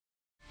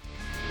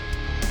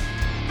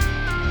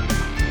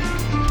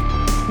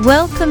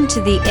Welcome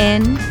to the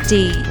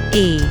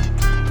NDE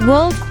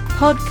World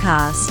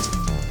Podcast,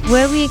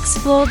 where we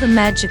explore the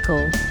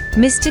magical,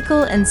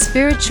 mystical, and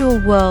spiritual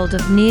world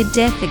of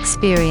near-death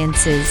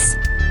experiences.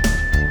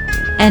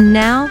 And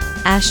now,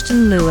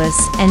 Ashton Lewis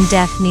and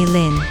Daphne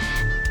Lynn.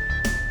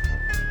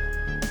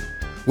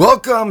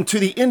 Welcome to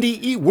the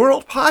NDE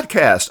World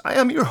Podcast. I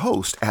am your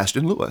host,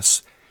 Ashton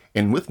Lewis.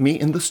 And with me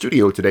in the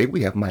studio today,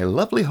 we have my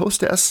lovely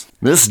hostess,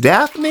 Miss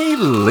Daphne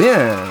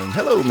Lynn.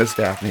 Hello, Miss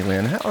Daphne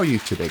Lynn. How are you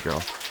today,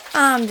 girl?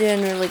 I'm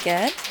doing really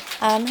good.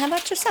 How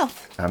about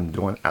yourself? I'm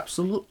doing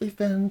absolutely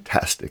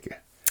fantastic.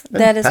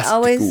 That is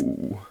always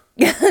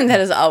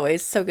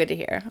so good to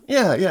hear.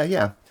 Yeah.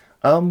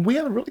 We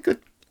have a really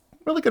good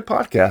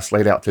podcast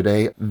laid out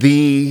today.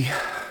 The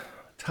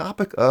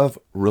topic of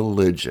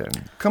religion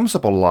comes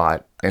up a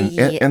lot, and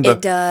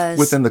it does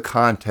within the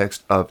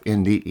context of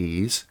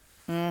NDEs.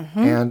 Mm-hmm.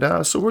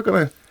 And so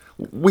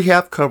we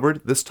have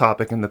covered this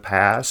topic in the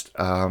past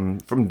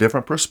from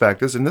different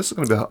perspectives, and this is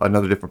going to be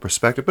another different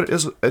perspective, but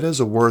it is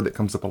a word that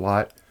comes up a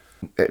lot.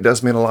 It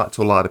does mean a lot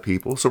to a lot of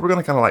people. So we're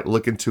going to kind of like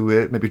look into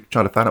it, maybe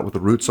try to find out what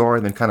the roots are,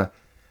 and then kind of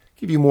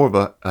give you more of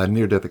a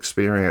near-death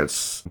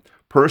experience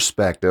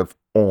perspective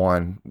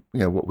on,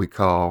 what we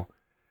call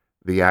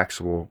the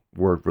actual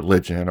word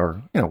religion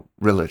or,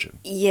 religion.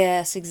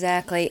 Yes,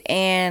 exactly.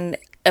 And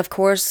of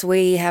course,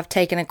 we have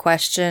taken a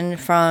question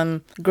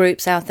from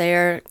groups out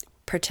there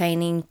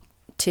pertaining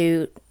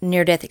to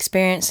near-death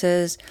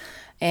experiences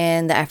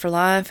and the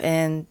afterlife,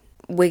 and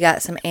we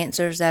got some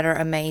answers that are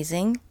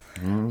amazing.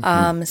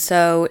 Mm-hmm.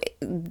 So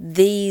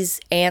these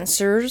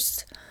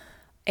answers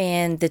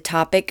and the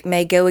topic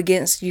may go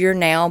against your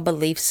now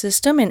belief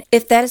system, and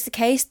if that is the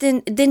case,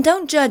 then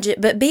don't judge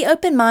it, but be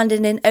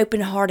open-minded and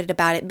open-hearted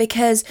about it,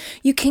 because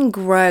you can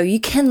grow, you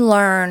can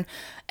learn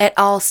at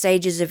all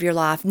stages of your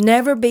life.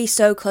 Never be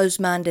so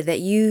closed-minded that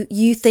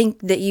you think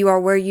that you are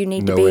where you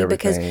need to be,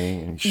 because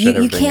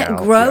you can't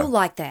grow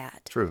like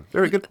that. True.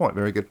 Very good point.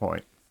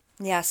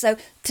 Yeah, so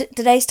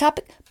today's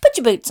topic, put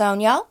your boots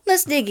on, y'all.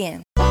 Let's dig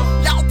in.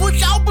 Y'all put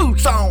your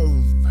boots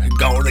on.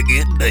 Gonna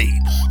get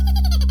deep.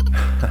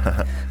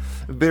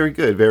 Very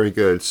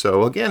good.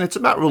 So again, it's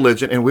about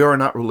religion, and we are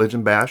not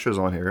religion bashers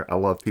on here. I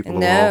love people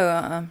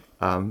of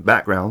all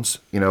backgrounds,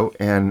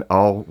 and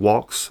all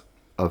walks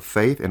of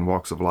faith and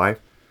walks of life.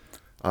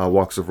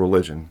 Walks of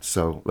religion.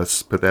 So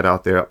let's put that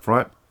out there up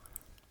front.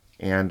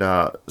 And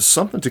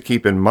something to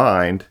keep in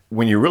mind,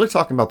 when you're really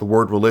talking about the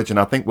word religion,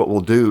 I think what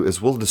we'll do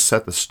is we'll just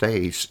set the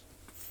stage.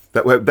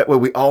 That way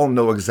we all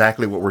know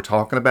exactly what we're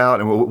talking about.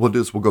 And what we'll do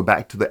is we'll go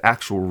back to the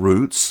actual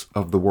roots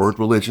of the word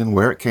religion,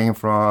 where it came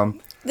from,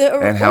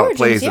 and how it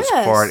plays its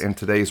part in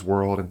today's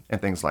world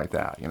and things like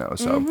that.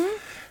 So. Mm-hmm.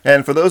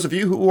 And for those of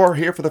you who are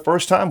here for the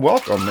first time,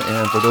 welcome.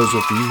 And for those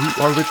of you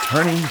who are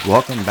returning,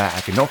 welcome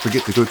back. And don't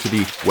forget to go to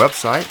the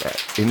website at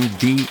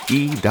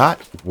nde.world.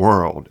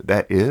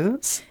 That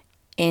is?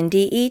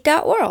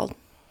 nde.world.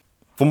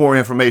 For more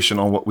information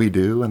on what we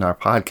do and our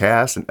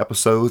podcasts and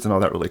episodes and all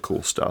that really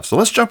cool stuff. So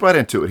let's jump right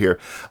into it here.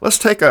 Let's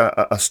take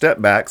a step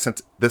back,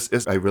 since this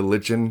is a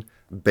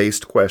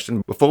religion-based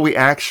question. Before we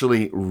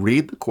actually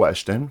read the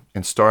question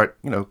and start,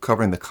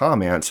 covering the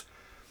comments,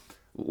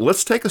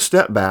 let's take a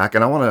step back,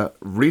 and I want to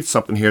read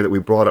something here that we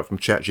brought up from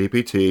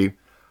ChatGPT.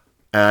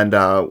 And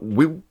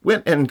we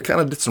went and kind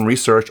of did some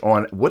research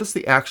on what is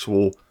the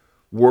actual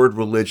word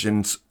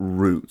religion's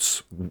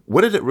roots.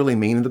 What did it really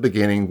mean in the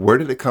beginning? Where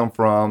did it come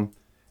from?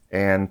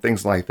 And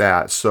things like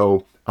that.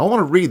 So I want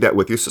to read that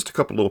with you. It's just a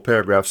couple little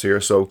paragraphs here.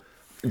 So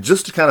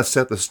just to kind of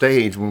set the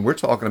stage when we're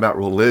talking about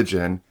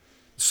religion,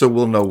 so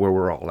we'll know where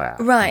we're all at.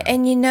 Right.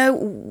 And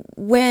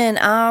when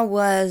I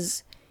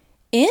was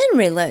in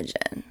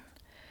religion,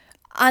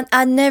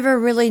 I never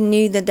really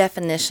knew the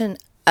definition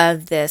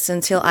of this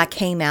until I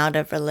came out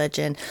of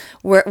religion,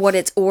 what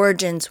its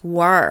origins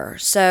were.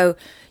 So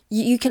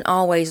you can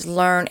always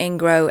learn and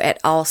grow at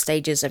all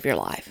stages of your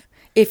life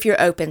if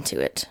you're open to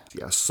it.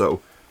 Yes.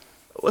 So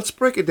let's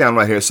break it down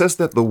right here. It says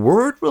that the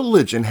word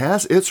religion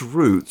has its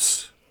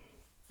roots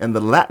in the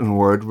Latin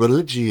word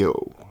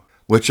religio,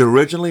 which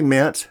originally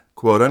meant,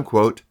 quote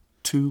unquote,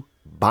 to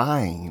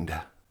bind.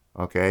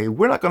 Okay.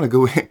 We're not going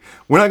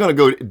to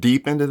go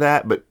deep into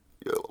that, but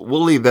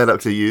we'll leave that up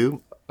to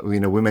you. We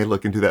may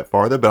look into that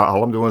farther, but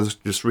all I'm doing is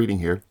just reading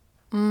here.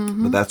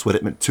 Mm-hmm. But that's what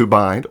it meant, to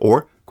bind,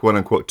 or quote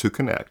unquote, to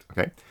connect.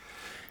 Okay.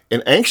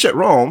 In ancient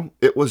Rome,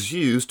 it was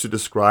used to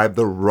describe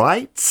the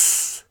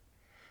rites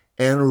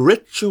and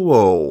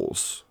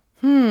rituals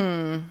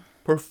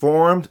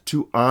performed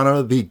to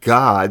honor the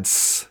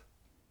gods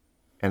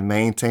and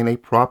maintain a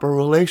proper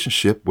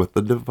relationship with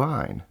the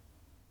divine.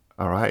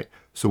 All right.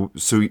 So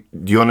do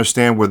you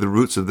understand where the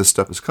roots of this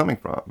stuff is coming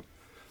from?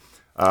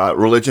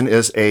 Religion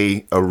is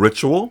a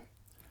ritual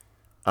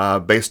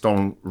based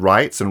on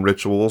rites and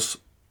rituals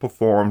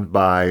performed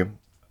by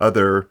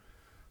other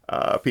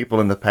people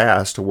in the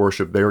past to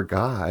worship their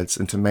gods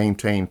and to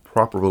maintain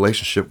proper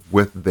relationship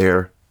with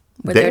their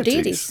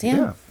deities.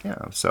 Yeah.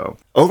 So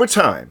over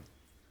time,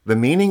 the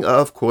meaning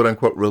of quote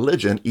unquote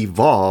religion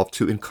evolved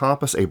to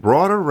encompass a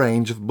broader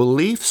range of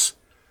beliefs,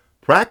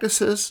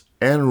 practices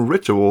and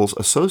rituals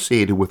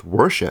associated with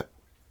worship,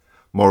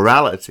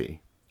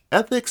 morality,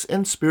 ethics,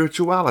 and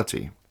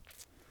spirituality.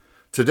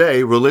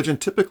 Today, religion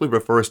typically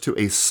refers to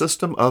a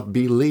system of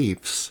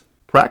beliefs,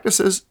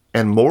 practices,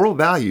 and moral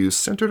values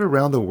centered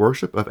around the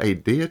worship of a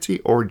deity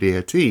or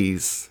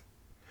deities,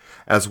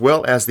 as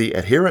well as the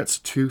adherence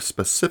to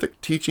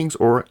specific teachings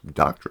or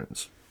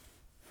doctrines.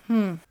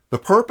 The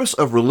purpose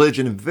of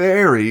religion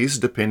varies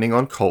depending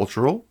on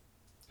cultural,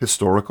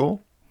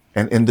 historical,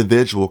 and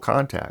individual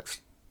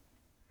context.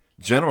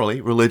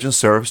 Generally, religion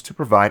serves to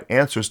provide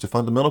answers to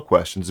fundamental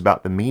questions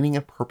about the meaning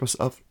and purpose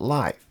of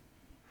life,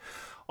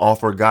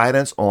 offer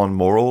guidance on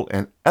moral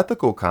and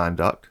ethical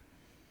conduct,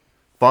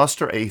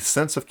 foster a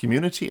sense of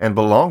community and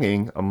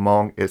belonging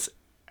among its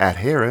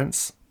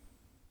adherents,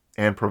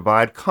 and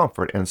provide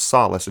comfort and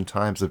solace in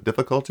times of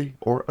difficulty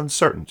or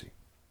uncertainty.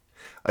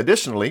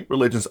 Additionally,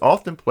 religions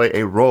often play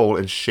a role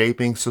in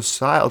shaping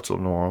societal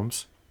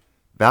norms,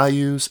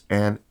 values,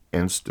 and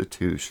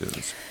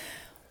institutions.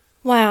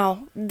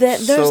 Wow.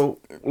 So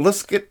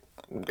let's get,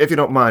 if you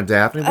don't mind,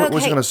 Daphne, what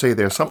was you Okay. going to say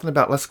there? Something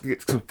about, let's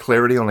get some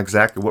clarity on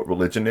exactly what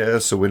religion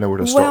is so we know where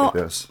to start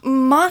with this.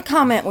 My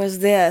comment was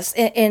this,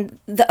 and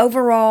the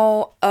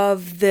overall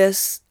of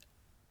this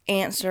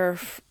answer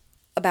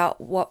about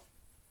what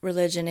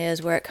religion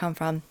is, where it come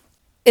from,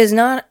 is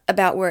not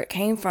about where it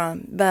came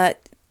from,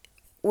 but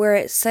where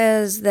it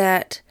says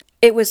that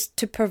it was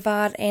to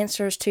provide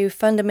answers to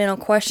fundamental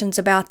questions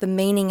about the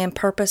meaning and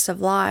purpose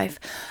of life.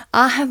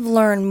 I have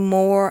learned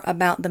more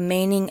about the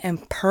meaning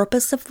and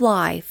purpose of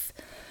life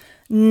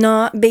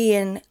not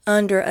being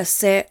under a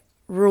set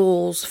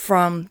rules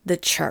from the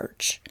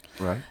church,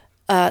 Right.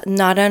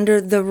 not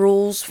under the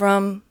rules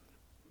from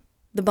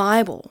the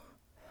Bible,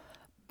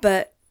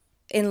 but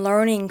in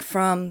learning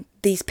from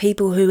these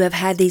people who have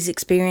had these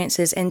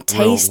experiences and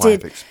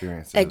tasted Real-life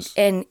experiences.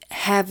 and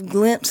have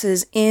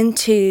glimpses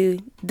into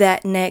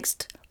that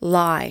next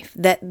life,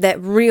 that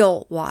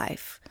real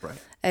life.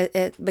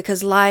 Right.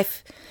 Because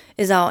life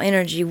is all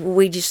energy.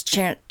 We just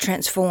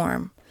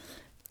transform.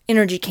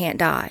 Energy can't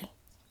die.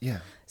 Yeah.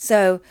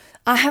 So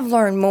I have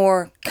learned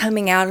more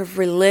coming out of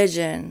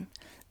religion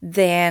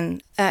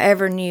than I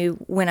ever knew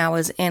when I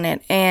was in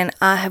it. And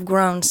I have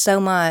grown so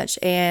much.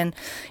 And,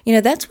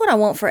 that's what I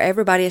want for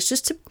everybody. It's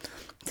just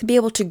to be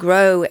able to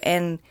grow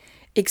and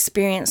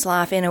experience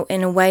life in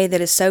a way that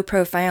is so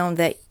profound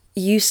that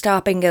you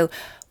stop and go,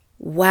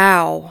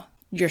 wow,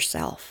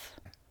 yourself.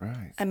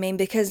 Right. I mean,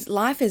 because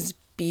life is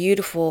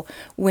beautiful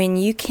when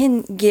you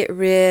can get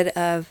rid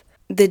of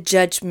the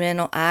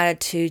judgmental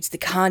attitudes, the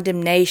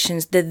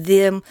condemnations, the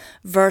them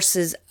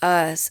versus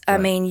us. I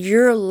mean,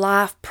 your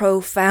life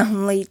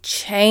profoundly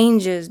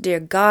changes, dear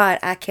God.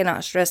 I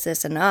cannot stress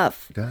this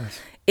enough. It does.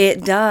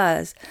 It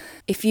does.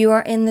 If you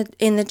are in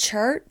the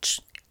church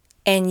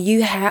and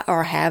you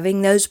are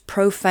having those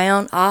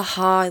profound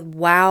aha,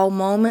 wow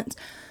moments,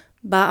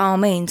 by all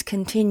means,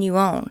 continue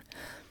on.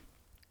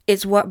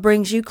 It's what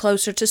brings you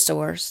closer to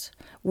Source.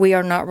 We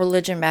are not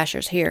religion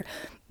bashers here,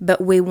 but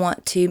we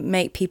want to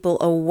make people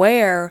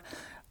aware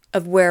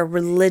of where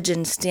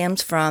religion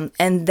stems from,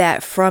 and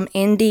that from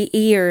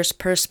NDEers'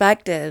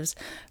 perspectives,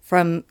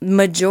 from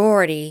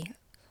majority,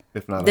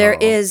 If not there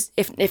all, is,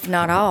 if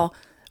not all,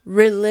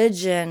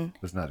 religion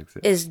does not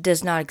exist.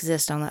 does not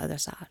exist on the other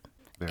side.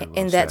 Very well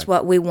And that's said.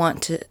 what we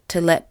want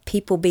to let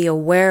people be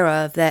aware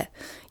of, that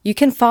you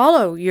can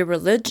follow your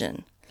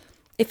religion.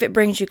 If it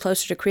brings you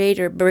closer to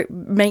Creator,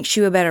 makes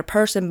you a better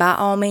person, by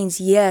all means,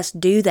 yes,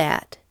 do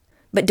that.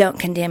 But don't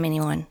condemn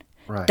anyone.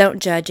 Right.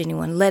 Don't judge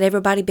anyone. Let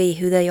everybody be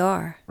who they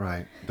are.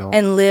 Right. Don't.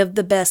 And live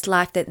the best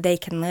life that they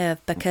can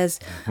live, because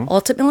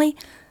ultimately,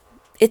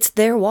 it's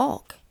their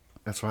walk.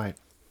 That's right.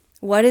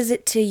 What is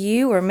it to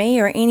you or me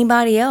or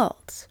anybody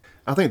else?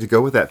 I think to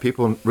go with that,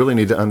 people really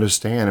need to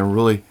understand and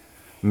really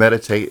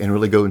meditate and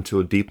really go into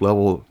a deep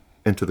level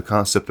into the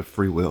concept of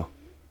free will.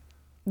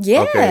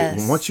 Yes.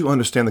 Okay, once you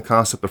understand the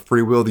concept of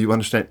free will, you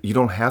understand you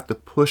don't have to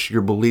push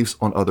your beliefs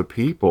on other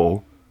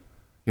people.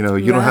 You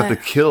don't have to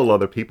Right. kill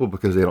other people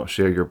because they don't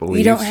share your beliefs.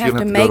 You don't have to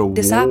go make war.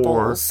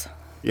 disciples.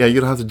 Yeah, you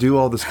don't have to do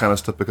all this kind of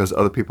stuff because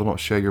other people don't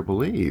share your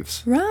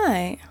beliefs.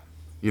 Right.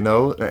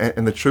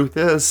 And the truth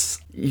is,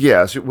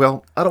 yes.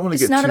 Well, I don't want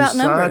to It's get not too about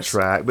numbers.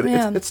 sidetracked, but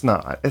Yeah. it's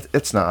not.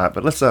 It's not.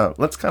 But let's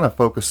kind of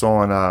focus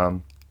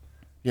on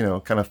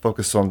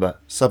focus on the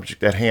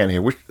subject at hand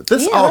here.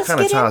 This all let's kind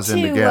of get ties in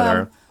into,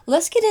 together.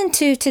 Let's get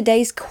into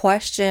today's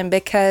question,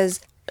 because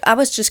I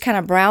was just kind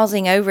of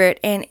browsing over it,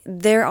 and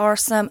there are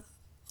some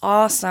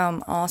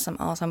awesome,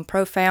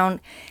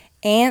 profound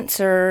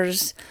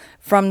answers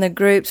from the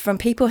groups, from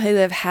people who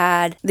have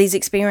had these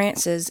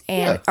experiences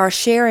and Yeah. are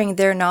sharing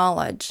their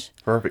knowledge.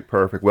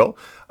 Perfect. Well,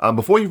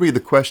 before you read the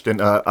question,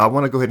 I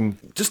want to go ahead and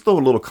just throw a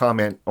little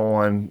comment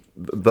on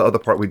the other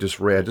part we just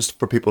read, just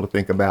for people to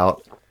think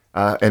about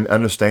and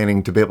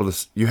understanding.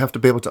 You have to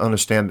be able to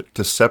understand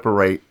to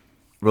separate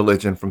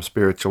religion from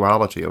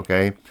spirituality.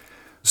 Okay,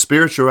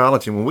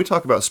 spirituality. When we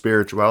talk about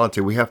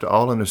spirituality, we have to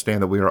all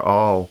understand that we are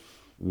all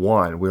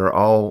one. We are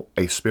all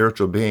a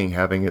spiritual being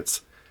having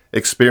its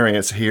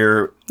experience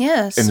here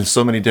Yes. in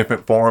so many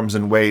different forms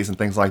and ways and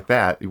things like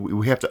that.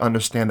 We have to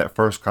understand that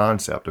first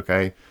concept,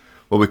 okay?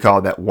 What we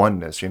call that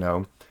oneness,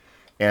 And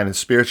in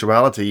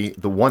spirituality,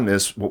 the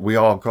oneness, what we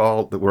all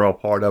call, that we're all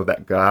part of,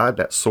 that God,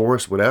 that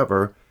source,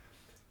 whatever,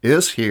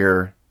 is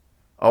here,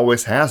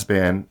 always has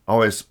been,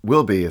 always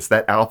will be. It's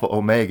that Alpha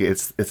Omega.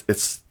 It's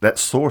that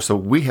source. So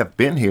we have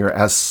been here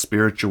as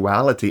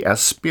spirituality, as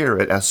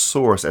spirit, as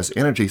source, as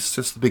energy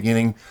since the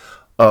beginning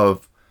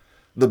of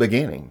the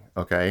beginning,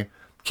 okay?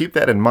 Keep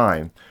that in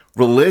mind.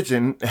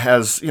 Religion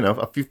has,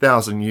 a few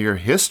thousand-year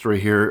history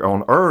here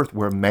on Earth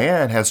where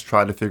man has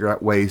tried to figure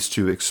out ways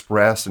to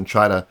express and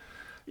try to,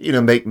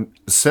 make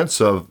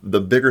sense of the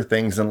bigger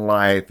things in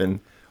life, and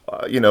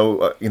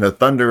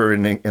thunder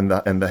in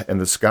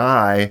the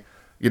sky.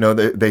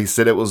 They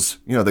said it was,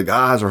 the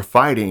gods are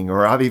fighting,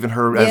 or I've even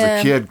heard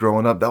as a kid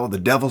growing up, the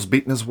devil's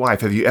beating his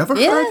wife. Have you ever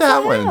heard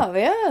that one? Have,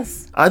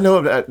 yes. I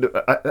know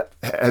that,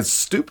 as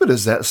stupid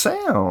as that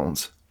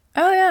sounds.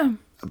 Oh, yeah.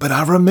 But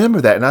I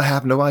remember that, and I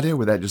have no idea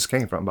where that just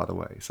came from, by the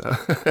way. So,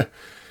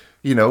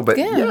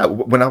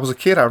 when I was a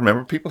kid, I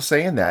remember people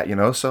saying that,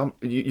 so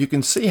you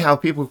can see how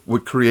people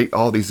would create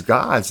all these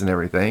gods and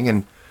everything.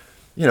 And,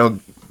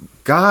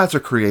 gods are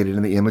created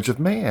in the image of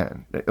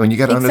man. And you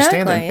got to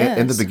understand that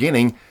in the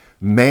beginning,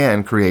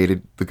 man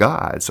created the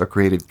gods, or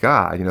created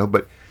God,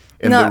 but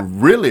in the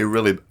really,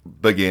 really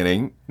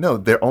beginning,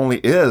 there only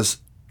is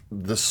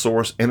the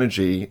source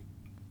energy,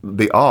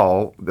 the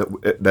all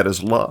that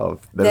is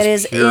love, that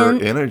is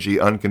pure energy,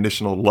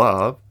 unconditional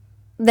love.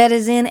 That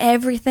is in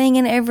everything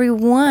and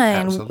everyone.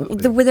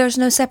 Absolutely. There's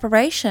no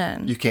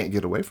separation. You can't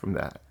get away from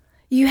that.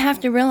 You have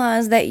to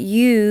realize that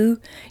you,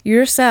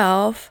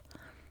 yourself,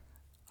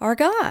 are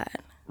God.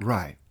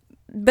 Right.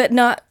 But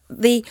not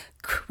the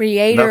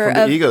creator not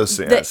from the ego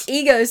sense. The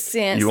ego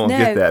sense. You won't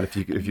get that if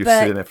you're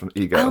seeing it from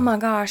the ego. Oh my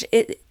gosh!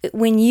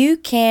 When you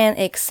can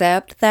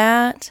accept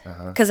that,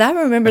 because I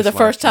remember the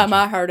first time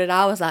I heard it,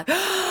 I was like,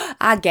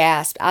 I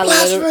gasped.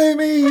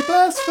 Blasphemy!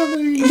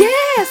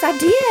 Yes, I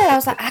did. I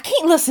was like, I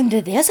can't listen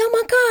to this. Oh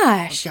my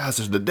gosh! Those guys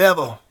are the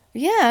devil.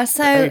 Yeah.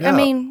 So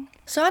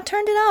so I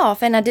turned it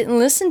off, and I didn't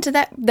listen to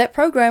that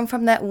program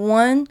from that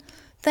one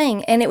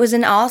thing, and it was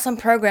an awesome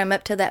program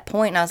up to that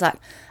point, and I was like,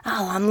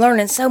 oh, I'm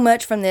learning so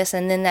much from this,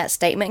 and then that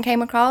statement came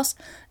across,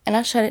 and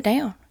I shut it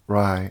down.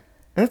 Right.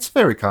 It's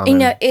very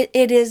common.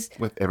 It is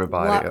with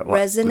everybody. What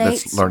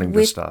resonates that's learning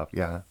this stuff.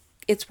 Yeah.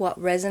 It's what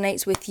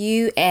resonates with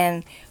you,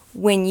 and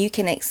when you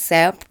can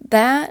accept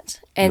that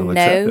and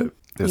know,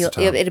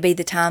 it'll be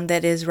the time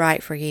that is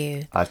right for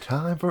you. A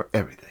time for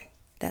everything.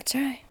 That's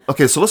right.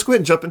 Okay, so let's go ahead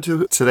and jump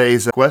into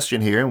today's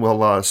question here, and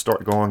we'll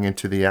start going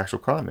into the actual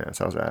comments.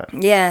 How's that?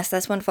 Yes,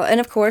 that's wonderful. And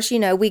of course,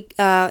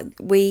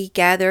 we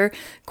gather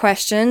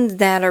questions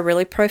that are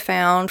really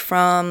profound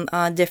from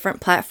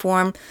different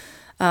platform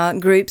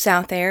groups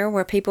out there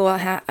where people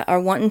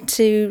are wanting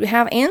to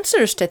have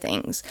answers to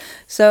things.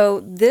 So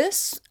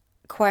this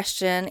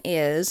question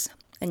is,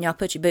 and y'all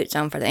put your boots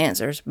on for the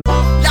answers.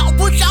 Y'all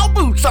put your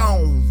boots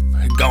on.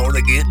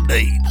 Gonna get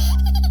deep.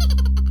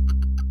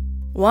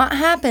 What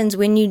happens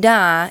when you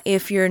die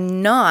if you're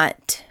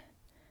not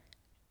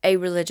a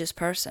religious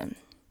person?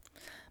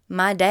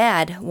 My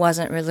dad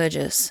wasn't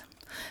religious,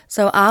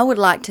 so I would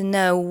like to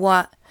know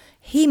what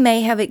he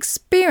may have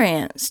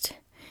experienced.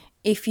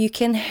 If you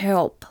can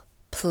help,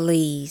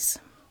 please.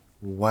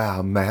 Wow,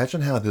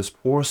 imagine how this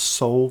poor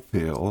soul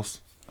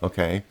feels,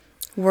 okay?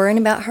 Worrying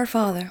about her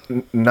father.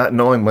 Not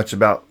knowing much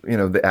about,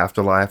 the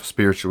afterlife,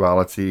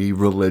 spirituality,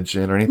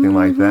 religion, or anything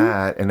like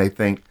that, and they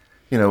think,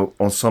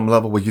 on some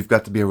level, well, you've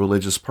got to be a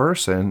religious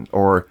person,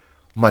 or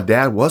my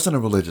dad wasn't a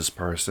religious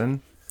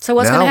person. So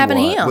what's going to happen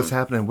to him? What's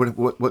happening?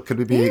 What could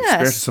we be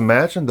experiencing?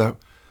 Imagine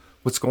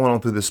what's going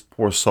on through this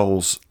poor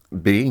soul's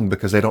being,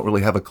 because they don't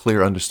really have a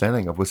clear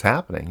understanding of what's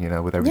happening,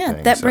 with everything.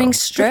 Yeah, that brings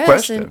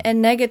stress and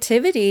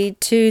negativity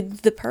to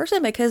the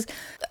person because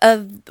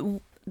of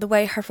the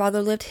way her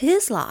father lived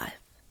his life.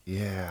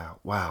 Yeah,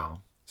 wow.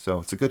 So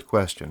it's a good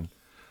question.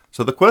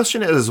 So the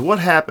question is, what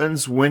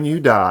happens when you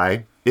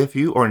die if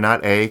you are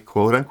not a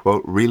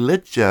quote-unquote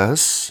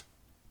religious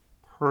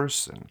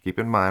person? Keep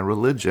in mind,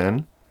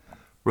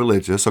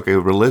 religious. Okay,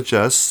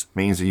 religious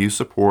means that you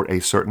support a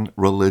certain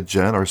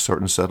religion or a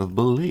certain set of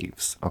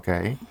beliefs,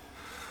 okay?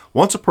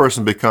 Once a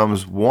person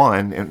becomes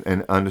one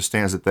and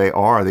understands that they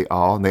are the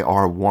all and they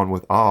are one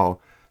with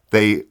all,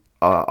 they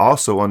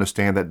also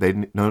understand that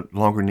they no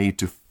longer need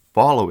to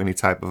follow any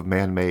type of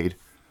man-made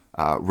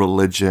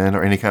religion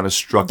or any kind of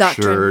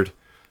structured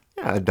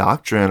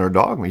doctrine or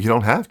dogma. You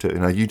don't have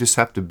to. You just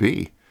have to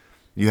be.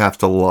 You have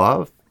to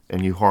love,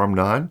 and you harm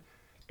none,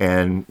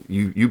 and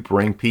you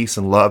bring peace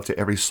and love to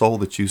every soul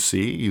that you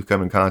see, you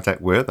come in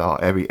contact with,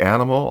 every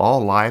animal,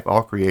 all life,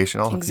 all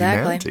creation, all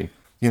humanity.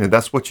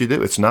 That's what you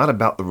do. It's not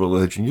about the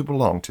religion you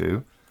belong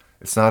to.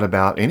 It's not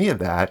about any of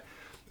that,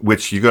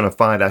 which you're going to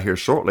find out here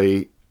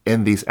shortly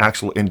in these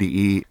actual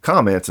NDE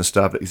comments and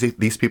stuff.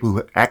 These people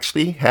who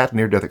actually had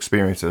near-death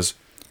experiences,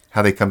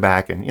 how they come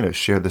back and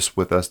share this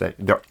with us, that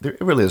there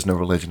really is no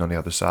religion on the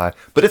other side.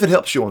 But if it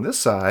helps you on this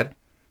side,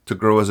 to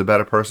grow as a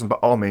better person, by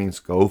all means,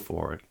 go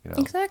for it. You know?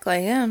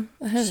 Exactly, yeah.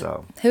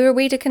 So Who are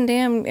we to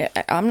condemn?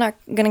 I'm not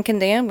going to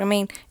condemn. I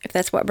mean, if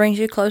that's what brings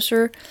you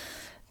closer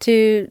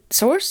to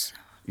Source,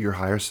 your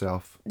higher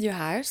self, your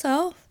higher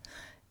self,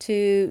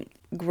 to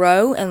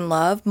grow and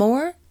love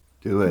more,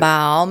 do it. by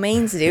all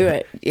means, do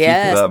it. Keep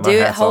Yes, up. My do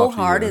it hat's off to you.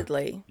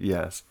 wholeheartedly.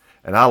 Yes.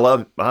 And I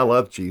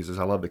love Jesus.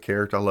 I love the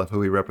character. I love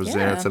who he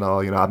represents and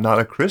all. You know, I'm not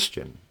a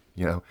Christian,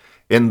 you know,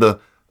 in the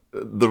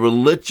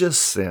religious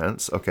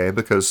sense, okay,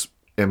 because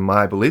in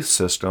my belief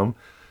system,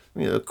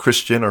 you know,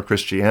 Christian or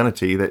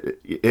Christianity, that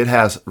it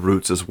has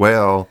roots as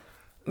well.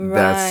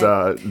 That's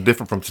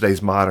different from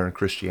today's modern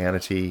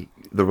Christianity,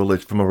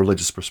 from a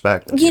religious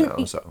perspective.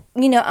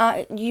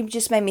 You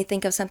just made me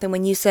think of something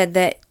when you said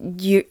that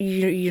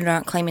you're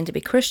not claiming to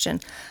be Christian.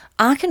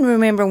 I can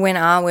remember when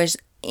I was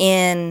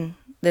in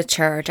the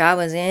church, I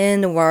was in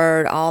the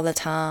Word all the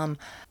time.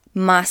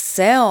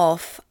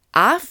 Myself,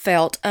 I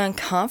felt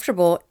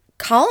uncomfortable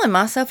calling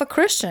myself a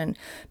Christian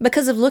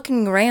because of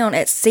looking around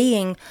at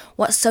seeing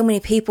what so many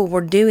people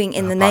were doing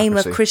in the name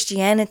of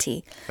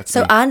Christianity.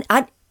 So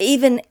I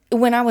even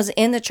when I was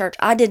in the church,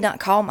 I did not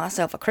call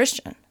myself a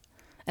Christian,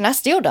 and I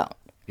still don't.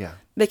 Yeah,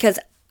 because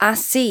I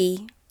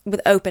see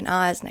with open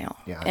eyes now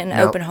and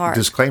open heart.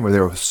 Disclaimer: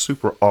 there are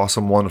super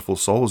awesome, wonderful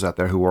souls out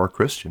there who are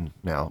Christian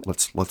now.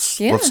 Let's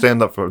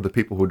stand up for the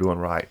people who are doing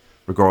right,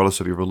 regardless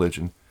of your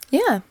religion.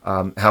 Yeah.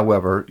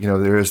 However, you know,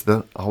 there is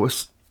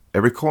always.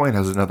 Every coin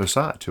has another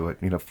side to it.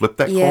 You know, flip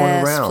that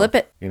coin around. Flip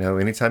it. You know,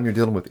 anytime you're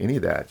dealing with any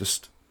of that,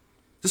 just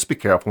be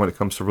careful when it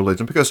comes to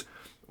religion, because,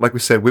 like we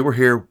said, we were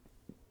here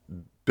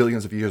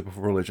billions of years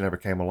before religion ever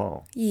came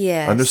along.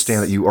 Yes.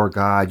 Understand that you are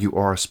God. You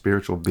are a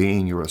spiritual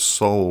being. You're a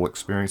soul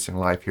experiencing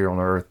life here on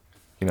earth.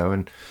 You know,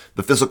 in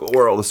the physical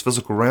world, this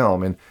physical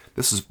realm, and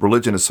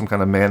religion is some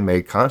kind of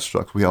man-made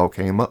construct we all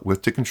came up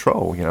with to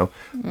control. You know,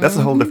 that's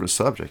a whole different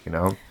subject. You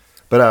know.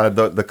 But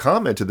the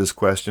comment to this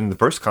question, the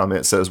first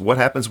comment says, what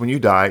happens when you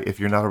die if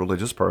you're not a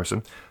religious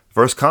person? The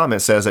first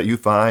comment says that you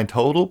find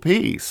total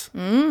peace.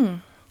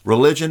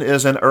 Religion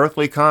is an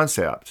earthly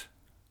concept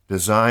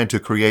designed to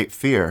create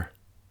fear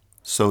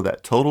so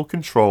that total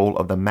control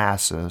of the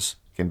masses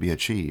can be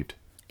achieved.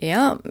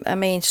 Yeah, I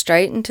mean,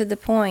 straight and to the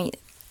point.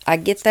 I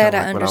get that.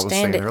 I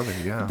understand it. Earlier,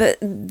 yeah.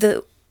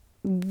 But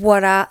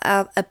what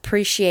I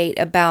appreciate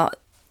about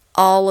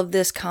all of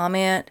this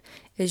comment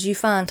is you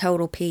find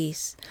total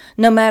peace.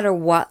 No matter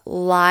what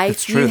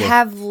life you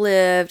have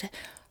lived,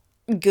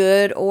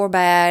 good or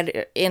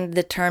bad, in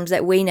the terms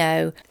that we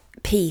know,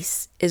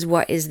 peace is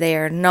what is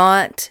there.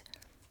 Not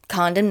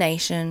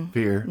condemnation.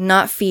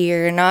 Not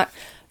fear. Not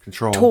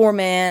control.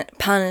 Torment,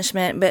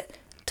 punishment, but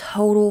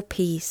total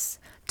peace.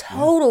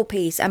 Total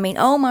peace. I mean,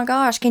 oh my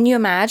gosh, can you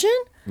imagine?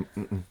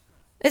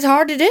 It's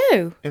hard to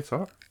do. It's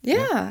hard.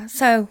 Yeah.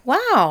 So,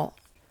 wow.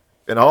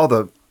 And all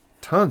the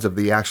tons of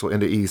the actual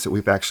NDEs that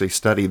we've actually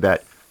studied,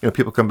 that, you know,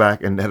 people come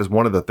back, and that is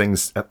one of the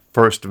things at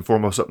first and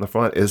foremost up in the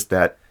front is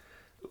that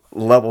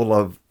level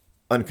of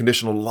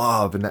unconditional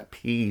love and that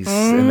peace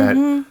and that,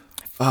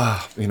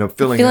 you know,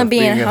 feeling of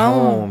being at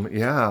home.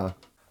 Yeah.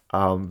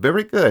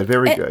 Very good.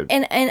 Very good.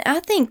 And I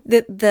think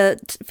that the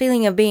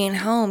feeling of being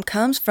home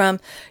comes from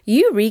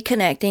you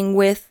reconnecting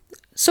with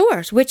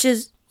Source, which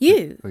is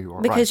you. You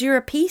are, because you're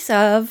a piece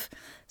of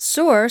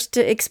Source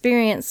to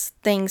experience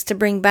things to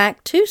bring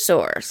back to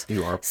Source.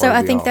 You are. So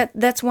I think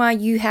that's why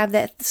you have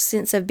that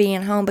sense of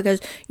being home, because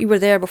you were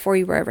there before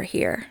you were ever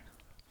here.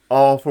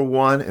 All for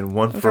one and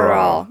one for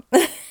all.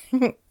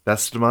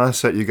 That's the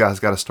mindset you guys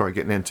got to start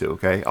getting into,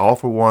 okay? All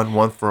for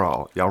one for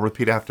all. Y'all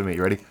repeat after me.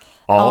 You ready?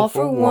 All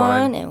for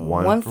one and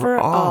one for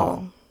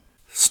all.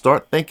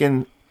 Start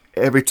thinking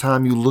every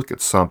time you look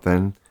at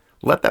something,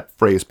 let that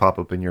phrase pop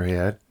up in your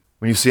head.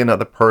 When you see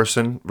another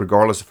person,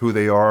 regardless of who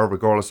they are,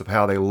 regardless of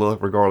how they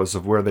look, regardless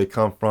of where they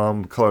come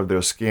from, the color of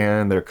their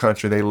skin, their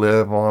country they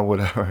live on,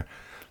 whatever,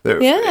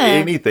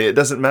 anything, it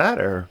doesn't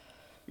matter.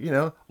 You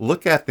know,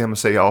 look at them and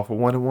say, all for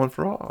one and one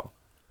for all.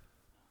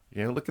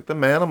 You know, look at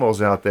them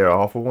animals out there,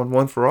 all for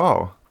one for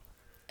all.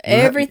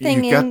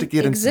 Everything you've got to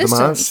get into the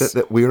mindset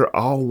that we are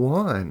all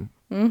one.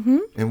 Mm-hmm.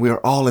 And we are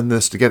all in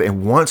this together.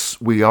 And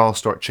once we all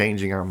start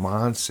changing our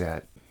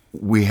mindset,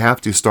 we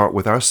have to start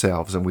with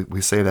ourselves. And we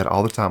say that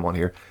all the time on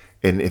here.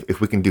 And if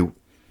we can do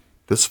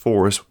this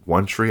forest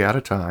one tree at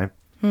a time,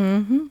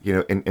 you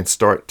know, and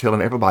start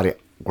telling everybody,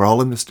 we're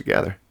all in this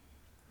together.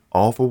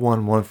 All for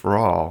one for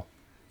all.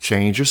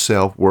 Change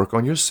yourself, work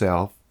on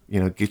yourself,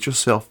 you know, get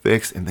yourself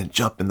fixed, and then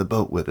jump in the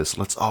boat with us.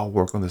 Let's all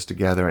work on this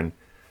together and,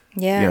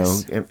 you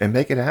know, and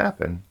make it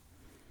happen.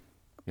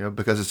 You know,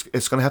 because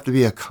it's going to have to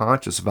be a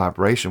conscious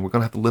vibration. We're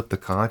going to have to lift the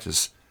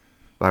conscious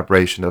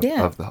vibration of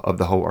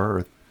the whole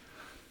earth.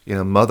 You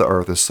know, Mother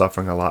Earth is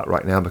suffering a lot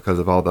right now because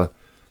of all the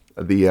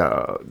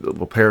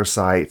little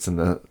parasites and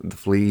the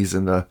fleas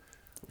and the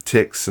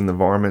ticks and the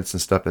varmints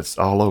and stuff that's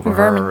all over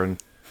her.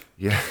 And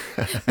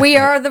we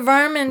are the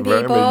vermin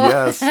people.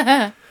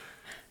 Yes.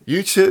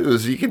 You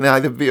choose. You can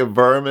either be a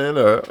vermin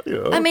or,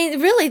 you know. I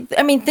mean, really,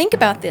 think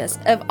about this.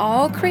 Of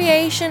all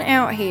creation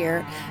out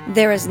here,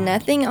 there is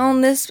nothing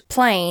on this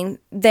plane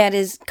that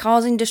is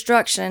causing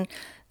destruction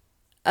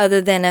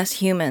other than us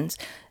humans.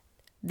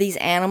 These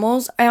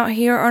animals out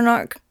here are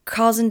not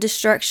causing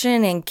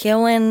destruction and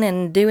killing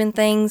and doing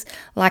things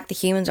like the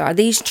humans are.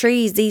 These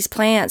trees, these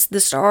plants, the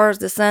stars,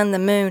 the sun, the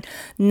moon,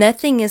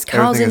 nothing is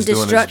causing Everything is doing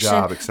its destruction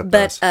job except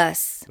but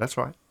us. That's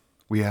right.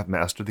 We have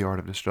mastered the art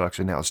of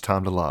destruction. Now it's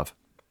time to love.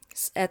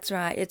 That's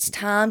right. It's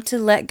time to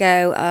let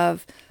go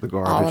of The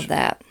garbage. all of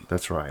that.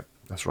 That's right.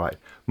 That's right.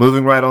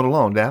 Moving right on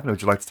along, Daphne,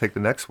 would you like to take the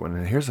next one?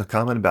 And here's a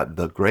comment about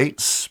the Great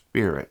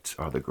Spirit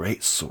or the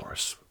Great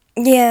Source.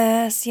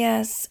 Yes.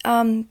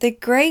 The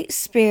Great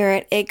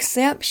Spirit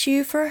accepts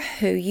you for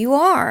who you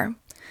are,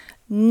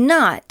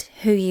 not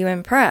who you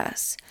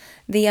impress.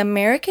 The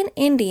American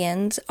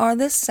Indians are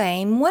the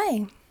same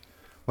way.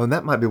 Well, and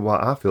that might be why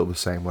I feel the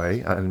same way,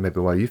 and maybe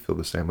why you feel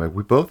the same way.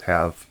 We both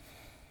have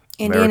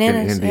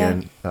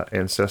Indian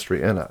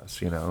ancestry in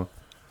us,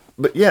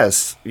 But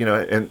yes,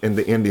 and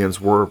the Indians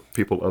were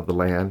people of the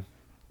land,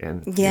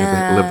 and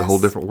they lived a whole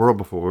different world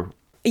before.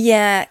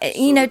 Yeah,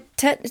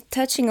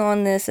 touching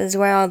on this as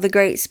well, the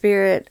Great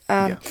Spirit,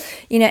 and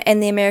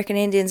the American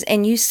Indians,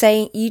 and you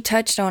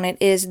touched on it,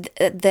 is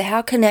the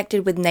how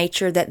connected with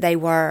nature that they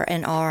were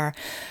and are.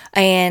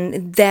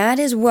 And that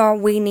is where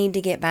we need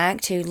to get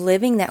back to,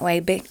 living that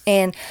way.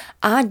 And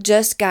I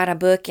just got a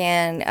book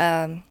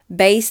in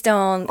based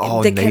on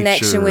the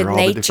connection with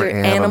nature.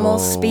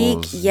 Animals speak.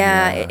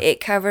 Yeah, it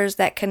covers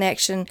that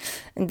connection,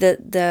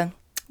 the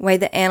way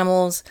that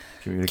animals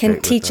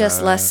can teach us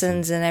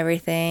lessons and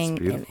everything.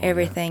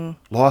 Yeah.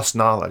 Lost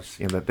knowledge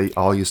that they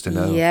all used to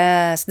know.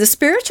 Yes, the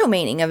spiritual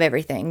meaning of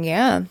everything.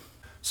 Yeah.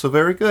 So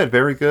very good,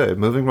 very good.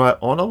 Moving right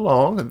on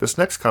along, this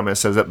next comment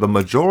says that the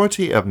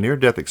majority of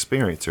near-death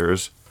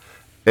experiencers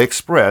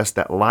express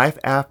that life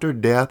after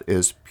death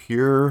is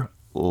pure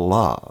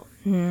love.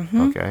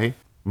 Mm-hmm. Okay?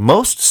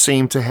 Most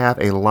seem to have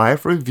a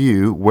life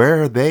review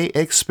where they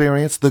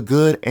experience the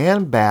good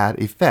and bad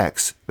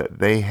effects that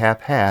they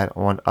have had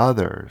on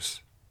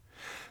others.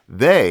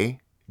 They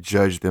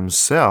judge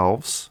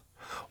themselves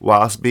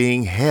whilst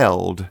being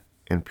held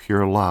in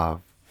pure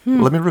love.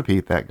 Let me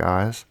repeat that,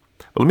 guys.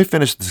 But let me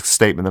finish this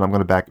statement, then I'm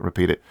going to back and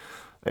repeat it.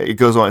 It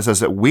goes on. It says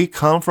that we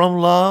come from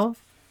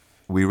love,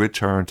 we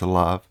return to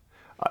love.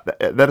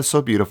 That is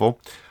so beautiful.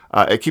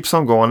 It keeps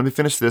on going. Let me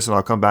finish this, and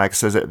I'll come back. It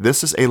says that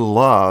this is a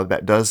love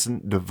that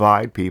doesn't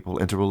divide people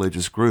into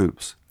religious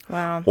groups.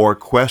 Wow. Or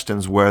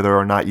questions whether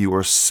or not you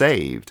are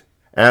saved,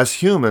 as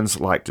humans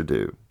like to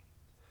do.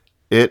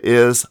 It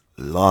is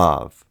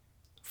love.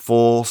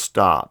 Full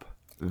stop.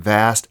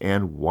 Vast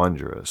and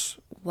wondrous.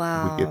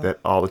 Wow. We get that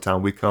all the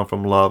time. We come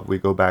from love. We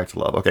go back to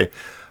love. Okay.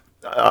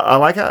 I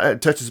like how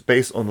it touches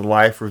base on the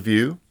life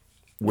review,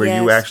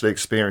 where you actually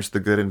experience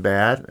the good and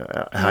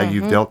bad, how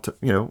you've dealt,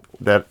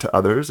 that to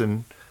others,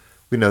 and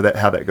we know that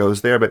how that goes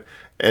there.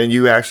 And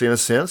you actually, in a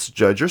sense,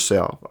 judge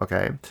yourself.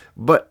 Okay.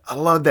 But I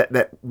love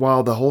that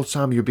while the whole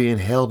time you're being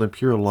held in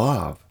pure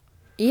love,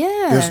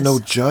 there's no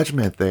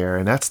judgment there,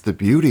 and that's the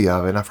beauty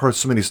of it. And I've heard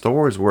so many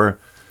stories where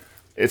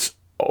it's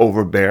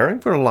overbearing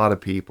for a lot of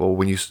people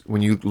when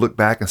you look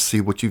back and see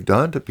what you've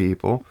done to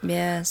people.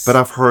 Yes. But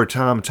I've heard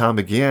time and time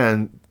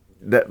again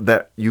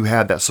that you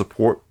had that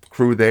support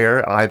crew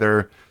there,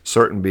 either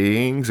certain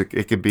beings,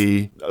 it could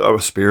be a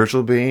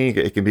spiritual being,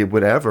 it could be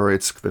whatever.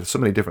 There's so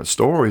many different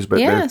stories, but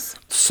there's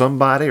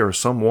somebody or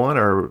someone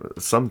or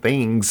some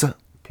things,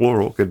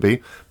 plural could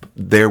be,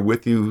 there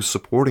with you,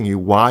 supporting you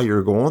while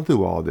you're going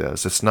through all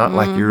this. It's not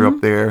like you're up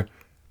there,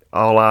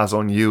 all eyes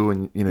on you,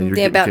 and you're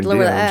getting about to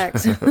lower the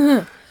axe.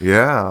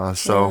 Yeah,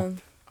 so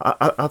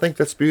I think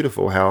that's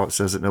beautiful how it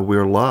says that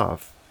we're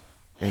love.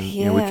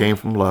 And we came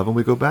from love and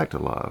we go back to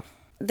love.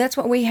 That's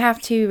what we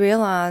have to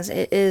realize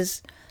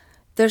is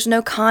there's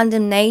no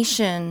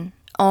condemnation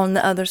on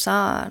the other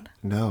side.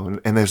 No,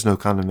 and there's no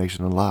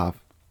condemnation in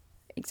love.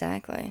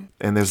 Exactly.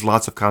 And there's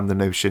lots of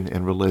condemnation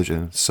in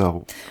religion,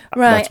 so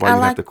that's why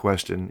you have to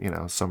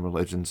question, some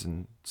religions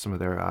and some of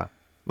their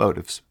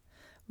motives.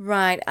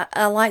 Right.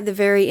 I like the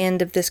very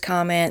end of this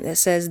comment that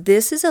says,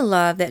 this is a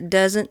love that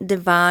doesn't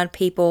divide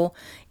people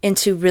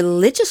into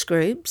religious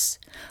groups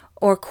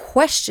or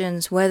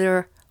questions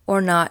whether or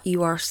not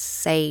you are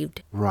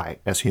saved. Right,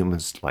 as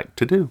humans like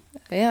to do.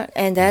 Yeah,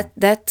 and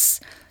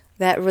that's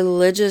that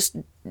religious,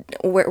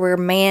 where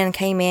man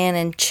came in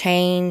and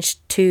changed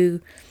to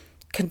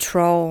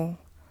control,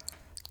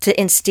 to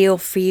instill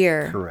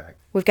fear. Correct.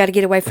 We've got to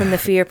get away from the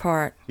fear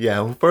part. Yeah,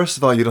 well, first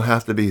of all, you don't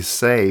have to be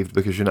saved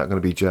because you're not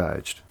going to be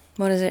judged.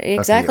 What is it?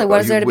 Exactly.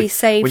 What is there to be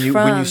saved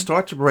from? When you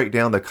start to break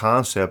down the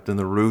concept and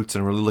the roots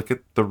and really look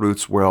at the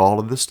roots where all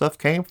of this stuff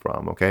came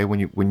from, okay?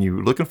 When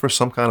you're looking for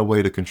some kind of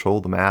way to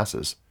control the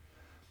masses,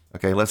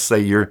 okay, let's say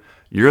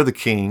you're the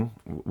king.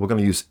 We're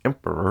going to use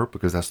emperor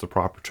because that's the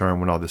proper term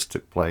when all this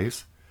took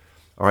place.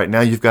 All right,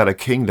 now you've got a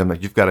kingdom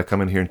that you've got to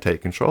come in here and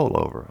take control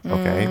over,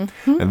 okay?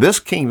 Mm-hmm. And this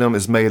kingdom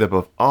is made up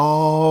of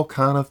all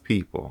kind of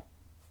people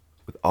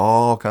with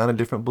all kind of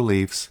different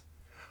beliefs,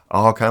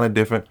 all kind of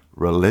different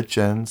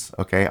religions,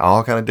 okay,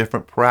 all kind of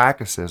different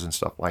practices and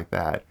stuff like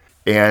that.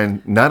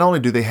 And not only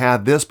do they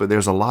have this, but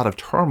there's a lot of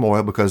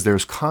turmoil because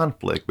there's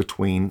conflict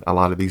between a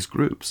lot of these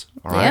groups,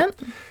 all right?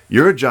 Yep.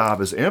 Your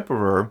job as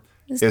emperor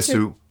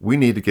we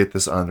need to get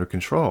this under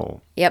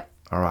control. Yep.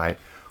 All right.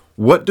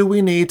 What do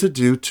we need to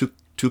do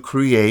to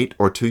create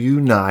or to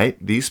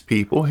unite these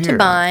people here? To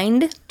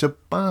bind. To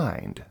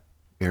bind.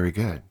 Very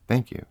good.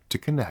 Thank you. To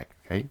connect.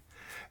 Okay.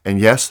 And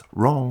yes,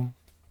 Rome.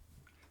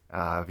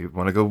 If you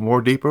want to go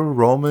more deeper,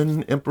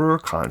 Roman Emperor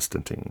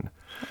Constantine.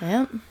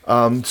 Yep.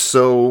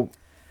 So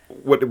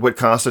what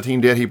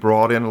Constantine did, he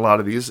brought in a lot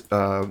of these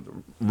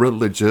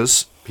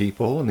religious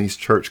people and these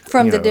church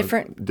from the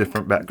different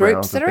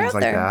backgrounds and things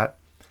like that.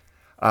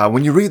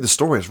 When you read the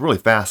story, it's really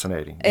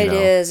fascinating. It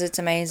is. It's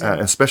amazing.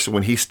 Especially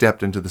when he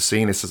stepped into the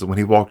scene. It says that when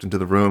he walked into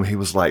the room, he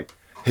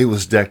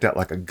was decked out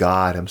like a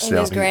god himself. He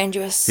was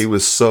grandiose. He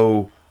was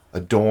so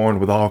adorned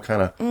with all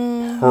kind of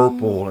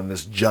purple and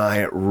this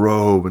giant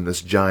robe and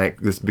this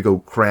big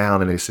old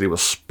crown. And he said he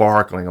was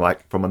sparkling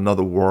like from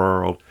another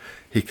world.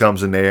 He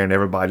comes in there and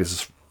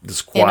everybody's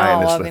just quiet.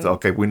 And it's like,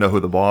 okay, we know who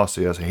the boss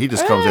is. And he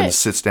just comes in and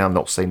sits down,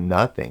 don't say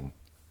nothing.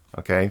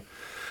 Okay.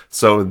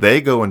 So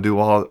they go and do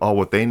all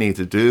what they need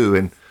to do.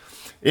 And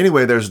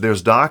anyway,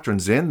 there's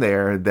doctrines in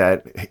there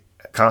that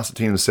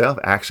Constantine himself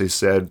actually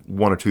said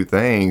one or two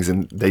things,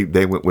 and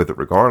they went with it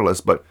regardless.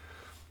 But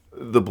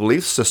the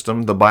belief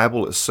system, the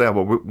Bible itself,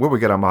 where we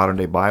get our modern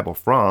day Bible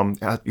from,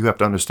 you have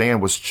to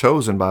understand, was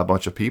chosen by a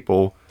bunch of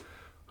people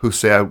who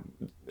said,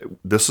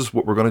 this is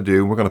what we're going to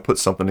do. We're going to put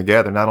something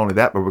together. Not only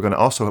that, but we're going to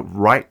also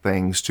write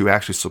things to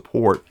actually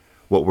support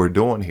what we're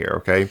doing here.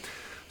 Okay.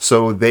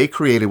 So they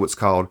created what's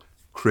called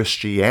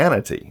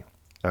Christianity.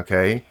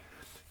 Okay.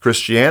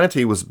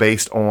 Christianity was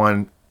based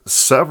on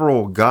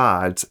several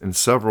gods and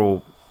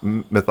several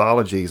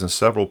mythologies and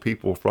several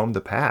people from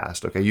the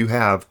past. Okay, you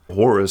have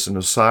Horus and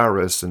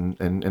Osiris and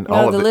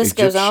all of the list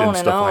Egyptian goes on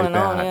stuff and on like and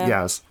that. on, yeah.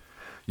 Yes,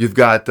 you've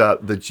got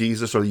the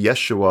Jesus or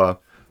Yeshua,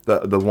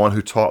 the one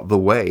who taught the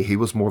way. He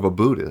was more of a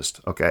Buddhist.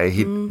 Okay,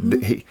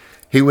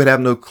 he would have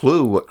no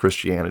clue what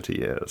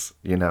Christianity is.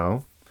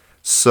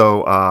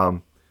 So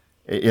I'm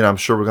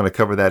sure we're going to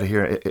cover that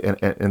here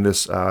in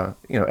this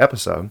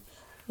episode.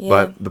 Yeah.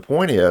 But the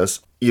point is,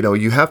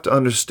 you have to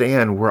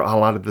understand where a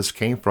lot of this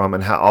came from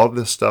and how all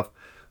this stuff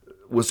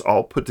was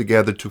all put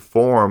together to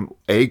form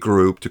a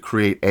group, to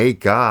create a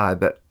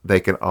God that they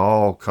can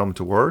all come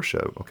to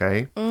worship,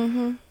 okay?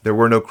 Mm-hmm. There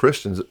were no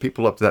Christians.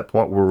 People up to that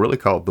point were really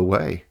called the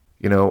Way,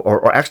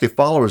 or actually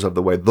followers of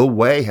the Way. The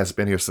Way has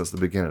been here since the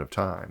beginning of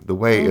time. The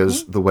Way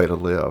is the way to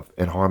live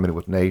in harmony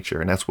with nature,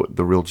 and that's what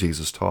the real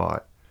Jesus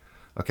taught,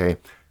 okay?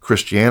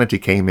 Christianity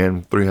came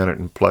in 300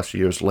 and plus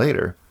years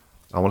later.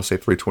 I want to say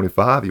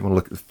 325. You want to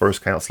look at the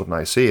First Council of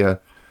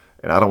Nicaea,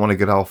 and I don't want to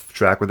get off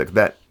track with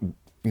that.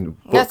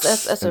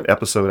 Books that's and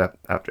episode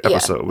after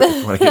episode. We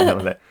don't want to get none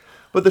of that.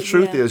 But the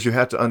truth is, you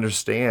have to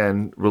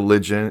understand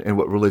religion and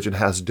what religion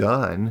has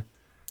done,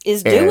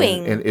 is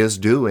doing,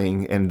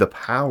 and the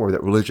power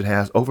that religion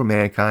has over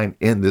mankind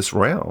in this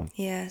realm.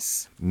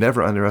 Yes.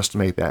 Never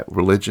underestimate that.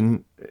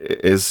 Religion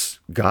is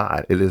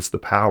God. It is the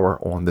power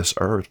on this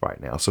earth right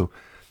now. So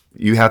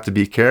you have to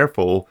be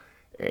careful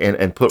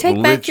and put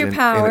religion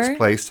in its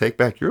place. Take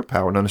back your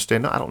power and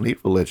understand, no, I don't need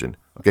religion.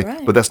 Okay,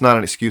 right. But that's not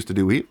an excuse to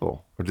do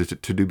evil or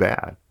to do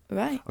bad.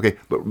 Right. Okay,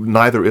 but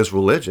neither is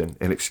religion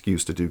an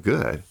excuse to do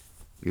good.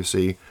 You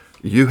see,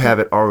 you have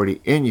it already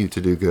in you to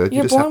do good.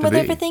 You're you just born have to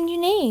with everything you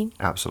need.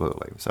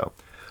 Absolutely. So,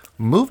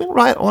 moving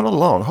right on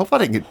along. Hope I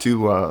didn't get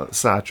too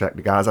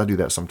sidetracked, guys. I do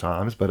that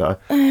sometimes, but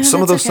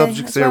some of those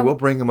subjects we'll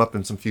bring them up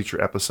in some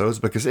future episodes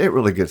because it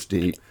really gets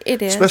deep.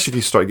 It is, especially if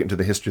you start getting to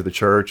the history of the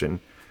church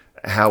and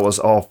how it was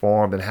all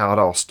formed and how it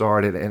all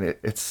started, and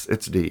it's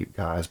deep,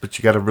 guys. But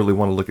you got to really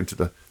want to look into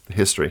the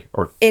history.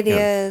 It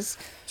is.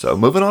 So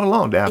moving on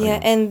along, Daphne. Yeah,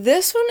 and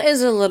this one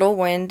is a little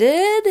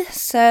winded.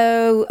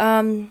 So,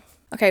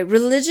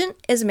 religion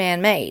is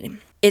man-made.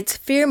 It's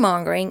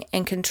fear-mongering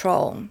and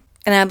control.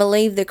 And I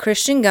believe the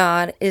Christian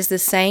God is the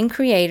same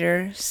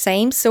creator,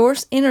 same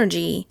source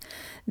energy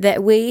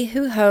that we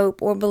who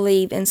hope or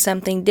believe in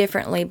something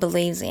differently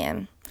believes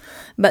in.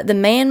 But the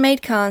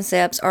man-made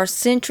concepts are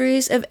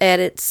centuries of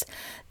edits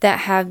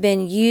that have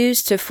been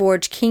used to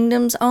forge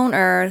kingdoms on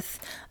earth,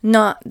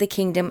 not the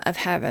kingdom of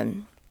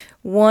heaven.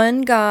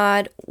 One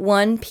God,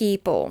 one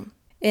people.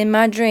 In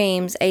my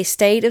dreams, a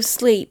state of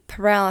sleep,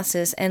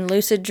 paralysis, and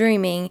lucid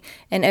dreaming,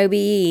 and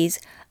OBEs,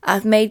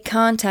 I've made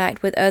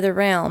contact with other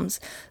realms.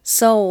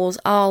 Souls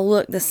all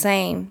look the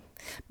same,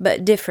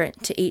 but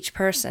different to each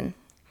person.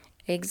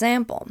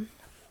 Example.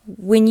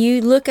 When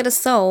you look at a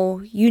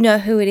soul, you know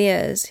who it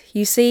is.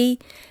 You see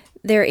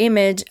their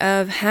image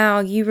of how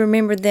you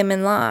remembered them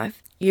in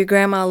life. Your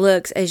grandma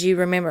looks as you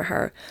remember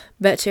her,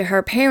 but to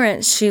her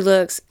parents, she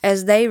looks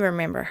as they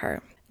remember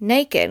her.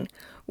 Naked,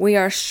 we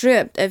are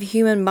stripped of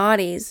human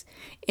bodies,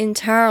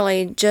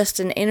 entirely just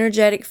an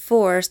energetic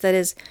force that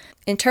is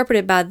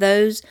interpreted by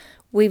those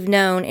we've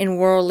known in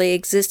worldly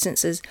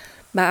existences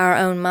by our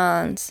own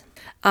minds.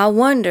 I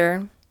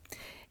wonder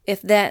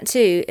if that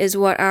too is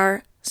what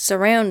our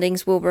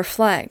surroundings will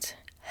reflect.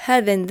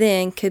 Heaven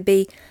then could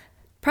be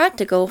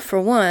practical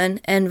for one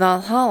and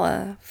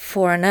Valhalla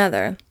for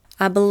another.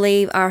 I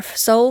believe our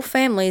soul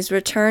families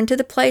return to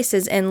the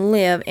places and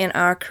live in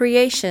our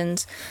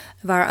creations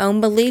of our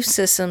own belief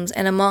systems,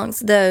 and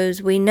amongst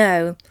those we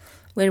know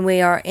when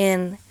we are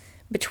in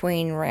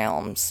between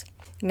realms.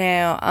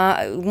 Now,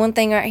 one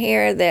thing right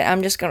here that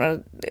I'm just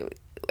going to,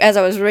 as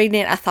I was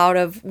reading it, I thought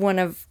of one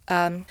of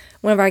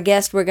our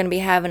guests we're going to be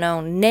having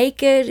on.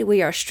 Naked,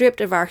 we are stripped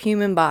of our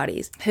human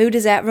bodies. Who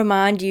does that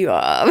remind you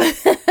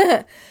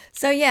of?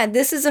 So yeah,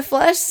 this is a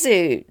flesh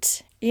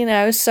suit.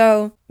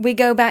 So we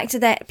go back to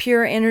that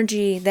pure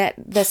energy, that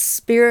the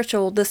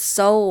spiritual, the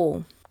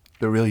soul.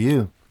 The real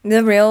you.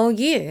 The real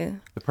you.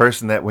 The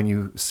person that when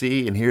you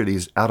see and hear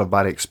these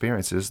out-of-body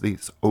experiences,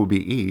 these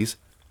OBEs,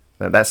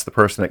 that's the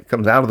person that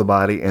comes out of the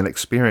body and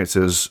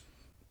experiences,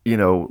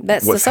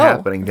 That's what's the soul.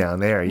 happening down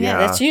there. Yeah,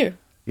 that's you.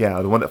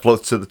 Yeah, the one that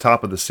floats to the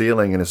top of the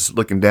ceiling and is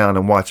looking down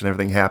and watching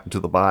everything happen to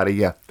the body.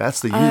 Yeah,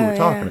 that's the you we're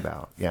talking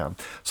about. Yeah.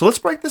 So let's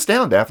break this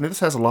down, Daphne. This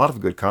has a lot of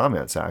good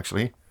comments,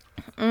 actually.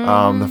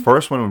 The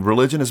first one,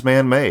 religion is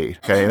man-made.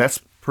 Okay, that's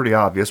pretty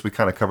obvious. We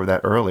kind of covered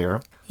that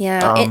earlier.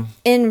 Yeah.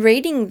 In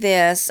reading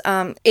this,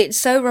 it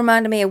so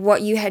reminded me of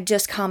what you had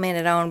just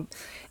commented on,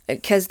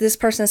 because this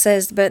person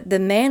says, but the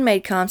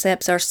man-made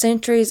concepts are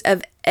centuries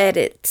of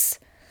edits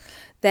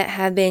that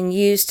have been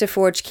used to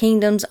forge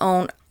kingdoms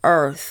on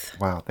earth.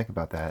 Wow, think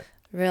about that.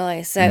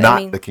 Really? So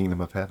Not the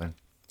kingdom of heaven.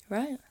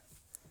 Right.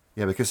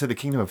 Yeah, because the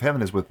kingdom of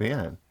heaven is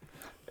within.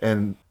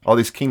 And all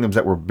these kingdoms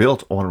that were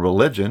built on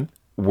religion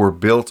were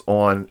built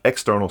on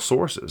external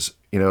sources,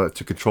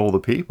 to control the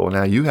people.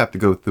 Now you have to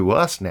go through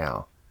us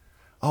now.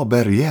 Oh,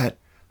 better yet,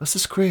 let's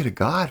just create a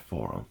God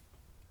for them.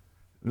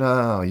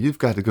 No, you've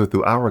got to go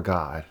through our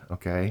God,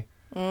 okay?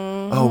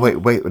 Mm-hmm. Oh,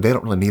 wait, they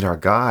don't really need our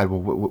God.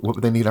 Well, what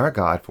would they need our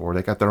God for?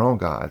 They got their own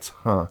gods,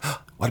 huh?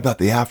 What about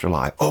the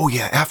afterlife? Oh,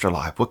 yeah,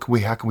 afterlife.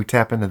 How can we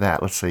tap into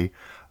that? Let's see.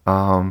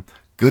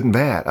 Good and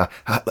bad.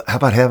 How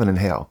about heaven and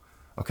hell?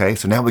 Okay,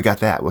 so now we got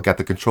that. We got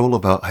the control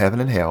of heaven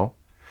and hell.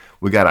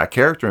 We got our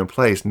character in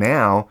place.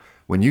 Now,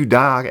 when you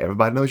die,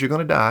 everybody knows you're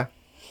going to die.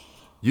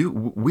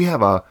 We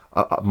have a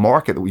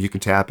market that you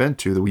can tap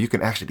into that you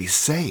can actually be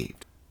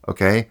saved.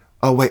 Okay?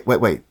 Oh, wait.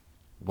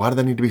 Why do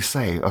they need to be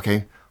saved?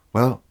 Okay,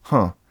 well,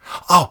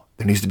 Oh,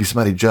 there needs to be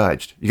somebody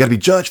judged. You got to be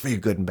judged for your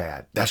good and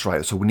bad. That's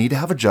right. So we need to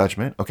have a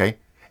judgment, okay?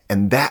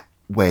 And that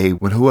way,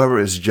 when whoever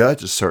is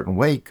judged a certain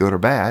way, good or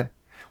bad,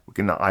 we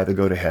can either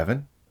go to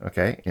heaven,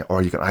 okay?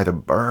 Or you can either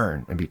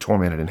burn and be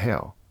tormented in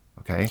hell,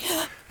 okay?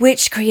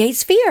 Which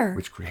creates fear.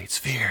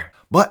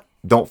 But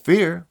don't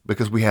fear,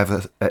 because we have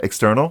an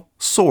external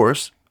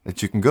source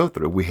that you can go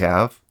through. We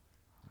have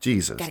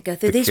Jesus. Got to go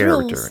through the these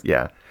character. rules.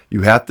 Yeah.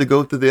 You have to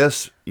go through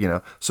this,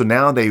 So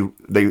now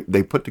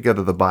they put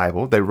together the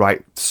Bible. They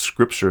write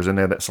scriptures in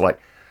there that's like,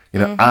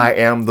 I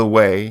am the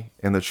way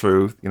and the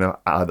truth.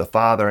 The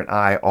Father and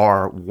I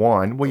are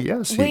one. Well,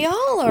 yes. We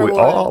all are one. We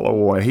all are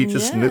one. He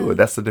just Yeah. knew it.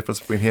 That's the difference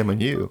between him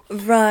and you.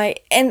 Right.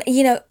 And,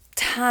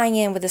 tying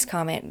in with this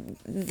comment,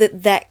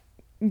 that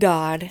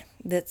God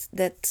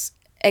that's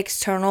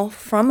external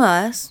from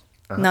us,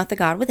 not the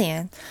God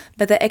within,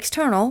 but the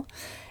external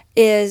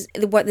is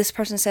what this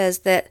person says,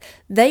 that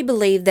they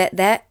believe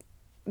that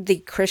the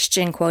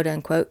Christian quote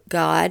unquote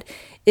God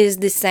is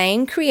the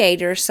same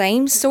creator,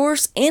 same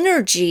source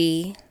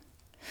energy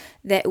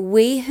that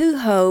we who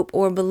hope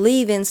or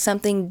believe in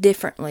something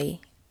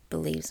differently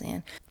believes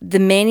in. The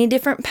many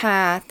different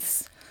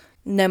paths,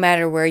 no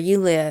matter where you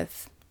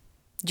live,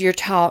 you're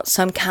taught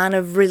some kind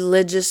of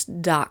religious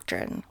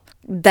doctrine.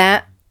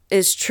 That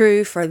is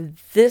true for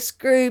this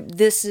group,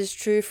 this is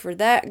true for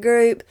that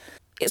group.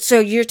 So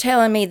you're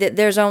telling me that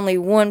there's only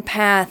one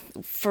path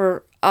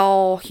for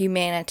all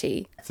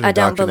humanity. I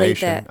don't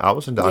believe that. I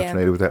was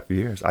indoctrinated with that for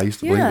years. I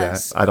used to believe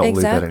that. I don't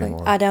believe that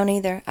anymore. I don't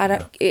either.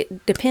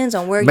 It depends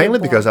on where Mainly you're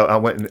born. because I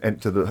went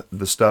into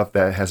the stuff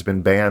that has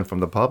been banned from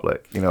the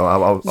public. I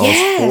was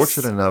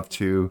fortunate enough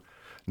to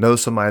know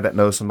somebody that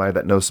knows somebody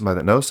that knows somebody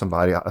that knows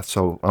somebody.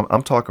 So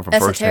I'm talking from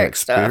firsthand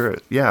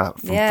experience. Yeah,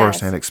 from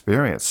firsthand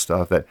experience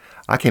stuff that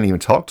I can't even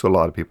talk to a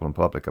lot of people in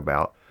public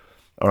about.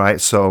 All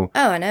right, so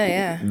I know,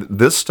 yeah.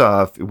 This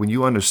stuff, when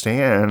you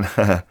understand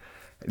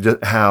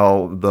just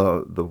how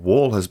the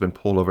wool has been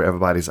pulled over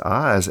everybody's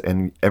eyes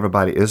and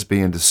everybody is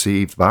being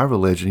deceived by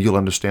religion, you'll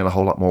understand a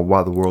whole lot more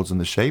why the world's in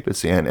the shape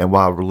it's in and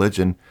why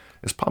religion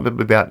is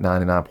probably about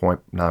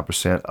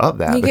 99.9% of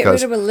that. You get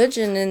rid of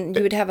religion and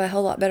you would have a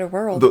whole lot better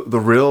world. The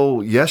real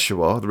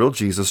Yeshua, the real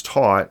Jesus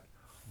taught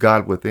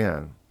God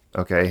within,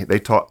 okay? They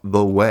taught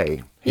the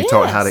way. He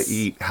taught how to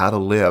eat, how to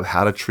live,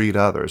 how to treat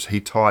others.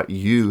 He taught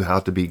you how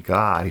to be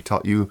God. He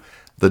taught you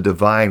the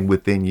divine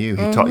within you.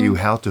 He taught you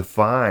how to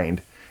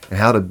find and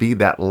how to be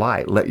that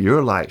light. Let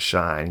your light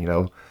shine,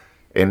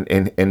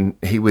 And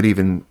he would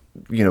even,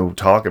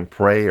 talk and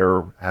pray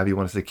or however you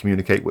want to say,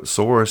 communicate with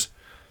Source.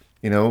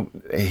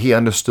 He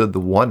understood the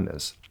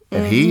oneness.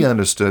 And he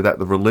understood that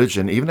the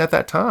religion, even at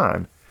that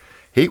time,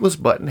 he was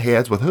butting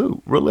heads with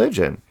who?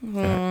 Religion.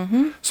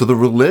 Mm-hmm. So the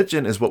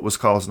religion is what was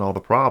causing all the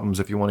problems.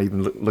 If you want to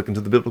even look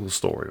into the biblical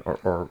story,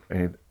 or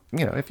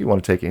if you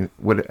want to take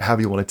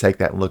however you want to take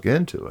that and look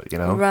into it,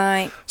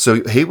 Right.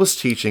 So he was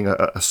teaching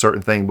a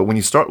certain thing, but when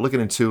you start looking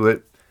into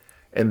it,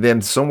 and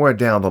then somewhere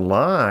down the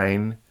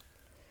line,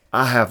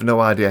 I have no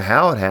idea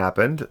how it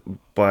happened,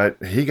 but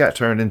he got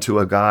turned into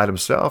a god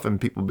himself, and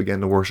people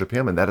began to worship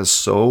him, and that is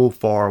so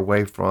far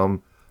away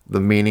from the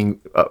meaning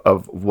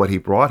of what he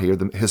brought here,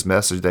 his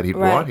message that he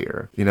brought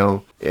here. You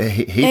know,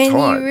 he And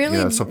taught you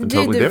really something do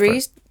totally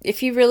different.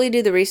 If you really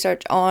do the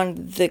research on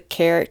the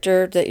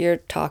character that you're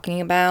talking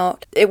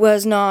about, it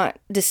was not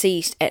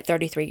deceased at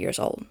 33 years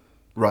old.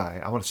 Right.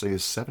 I want to say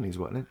his 70s,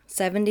 wasn't it?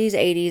 70s,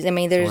 80s. I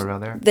mean, Somewhere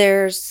around there.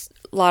 there's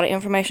a lot of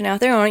information out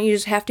there on it. You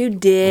just have to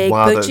dig,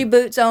 Wow, put your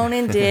boots on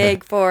and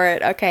dig for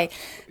it. Okay.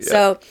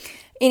 So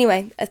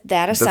anyway,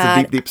 that aside. That's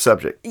a deep, deep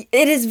subject.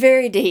 It is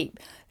very deep.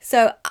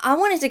 So I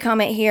wanted to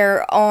comment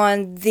here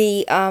on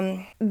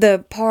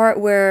the part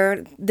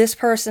where this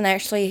person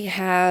actually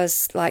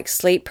has like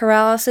sleep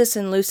paralysis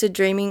and lucid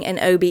dreaming and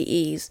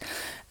OBEs.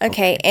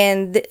 Okay,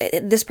 and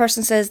this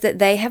person says that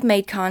they have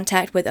made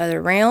contact with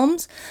other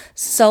realms.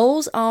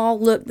 Souls all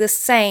look the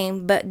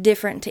same but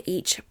different to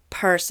each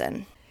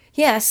person.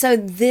 Yeah, so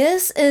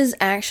this is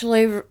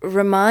actually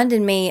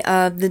reminding me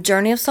of the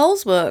Journey of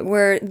Souls book,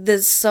 where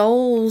the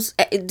souls,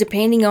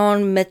 depending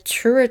on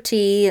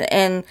maturity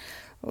and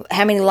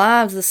how many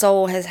lives the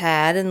soul has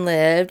had and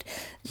lived.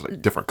 It's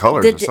like different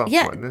colors or something.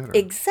 Yeah, wasn't it? Or-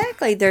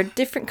 exactly. They're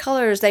different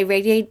colors. They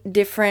radiate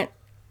different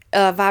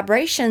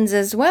vibrations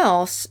as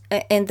well,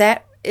 and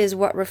that is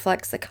what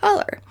reflects the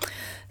color.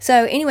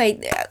 So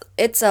anyway,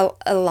 it's a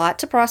lot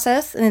to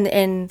process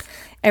and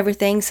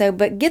everything. So,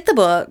 but get the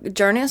book,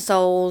 Journey of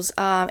Souls,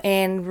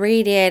 and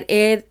read it.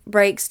 It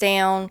breaks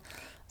down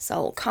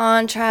soul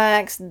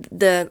contracts,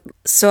 the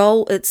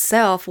soul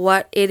itself,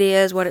 what it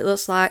is, what it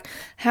looks like,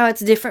 how it's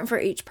different for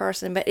each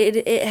person. But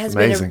it has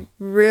been a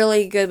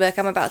really good book.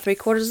 I'm about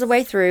 3/4 of the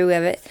way through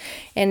of it,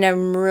 and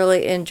I'm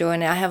really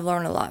enjoying it. I have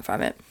learned a lot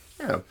from it.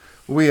 Yeah.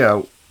 We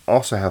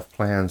also have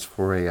plans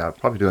for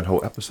probably do a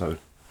whole episode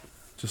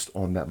just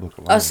on that book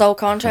alone. A soul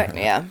contract,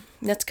 yeah,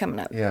 that's coming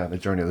up. Yeah, the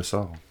Journey of the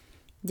Soul.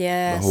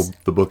 Yes.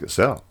 The book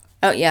itself.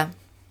 Oh yeah.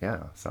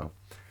 Yeah. So,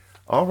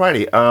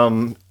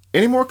 alrighty.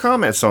 Any more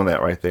comments on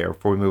that right there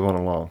before we move on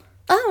along?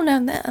 Oh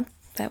no,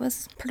 that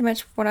was pretty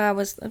much what I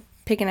was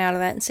picking out of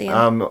that and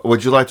seeing.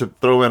 Would you like to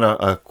throw in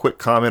a quick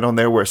comment on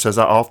there where it says,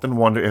 I often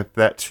wonder if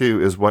that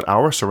too is what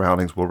our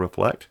surroundings will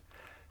reflect?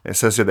 It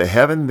says here that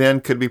heaven then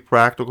could be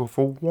practical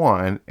for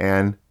one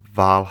and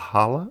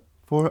Valhalla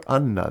for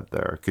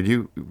another. Could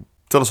you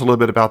tell us a little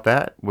bit about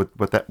that, what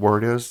that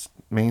word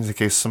means, in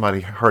case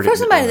somebody heard it? For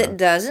somebody that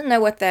doesn't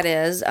know what that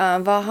is,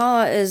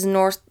 Valhalla is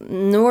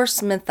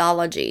Norse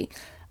mythology.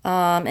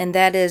 And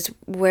that is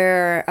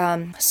where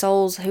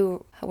souls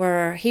who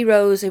were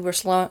heroes who were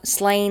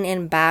slain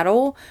in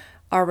battle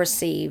are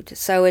received.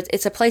 So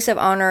it's a place of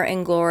honor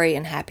and glory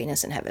and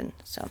happiness in heaven.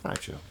 So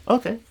Gotcha.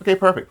 Okay,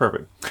 perfect.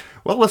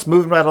 Well, let's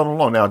move right on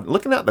along. Now,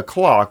 looking at the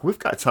clock, we've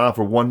got time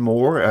for one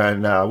more,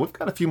 and we've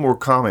got a few more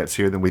comments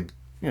here than we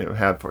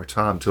have for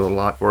time to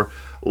allot for.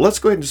 Let's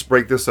go ahead and just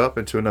break this up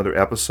into another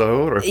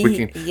episode, or if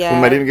we can,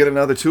 we might even get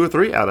another 2 or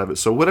 3 out of it.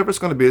 So whatever it's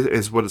going to be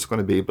is what it's going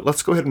to be. But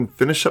let's go ahead and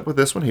finish up with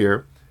this one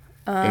here.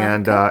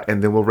 And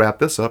then we'll wrap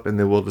this up, and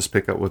then we'll just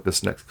pick up with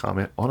this next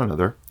comment on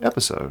another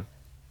episode.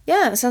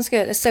 yeah, sounds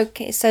good.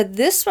 So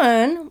this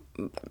one,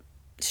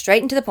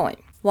 straight and to the point.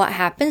 What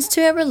happens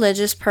to a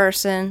religious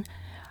person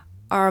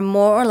are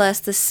more or less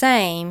the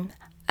same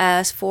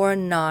as for a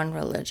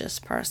non-religious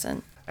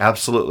person.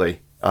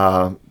 Absolutely.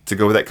 To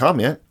go with that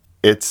comment,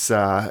 it's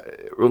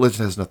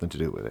religion has nothing to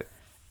do with it.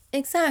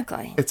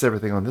 Exactly. It's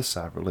everything on this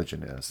side.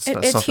 Religion is.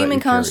 It's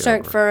human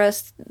construct for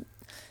us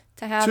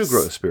to have to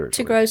grow spiritually.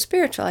 To grow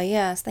spiritually,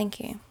 yes. Thank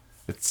you.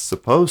 It's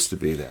supposed to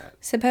be that.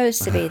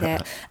 Supposed to be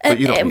that. But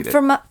you don't need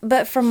it.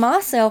 But for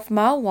myself,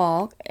 my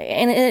walk,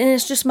 and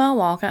it's just my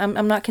walk.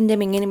 I'm not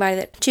condemning anybody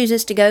that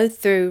chooses to go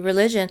through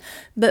religion.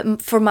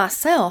 But for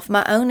myself,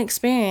 my own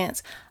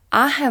experience,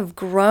 I have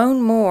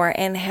grown more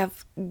and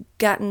have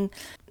gotten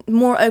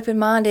more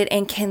open-minded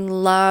and can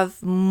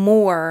love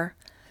more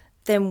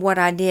than what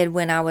I did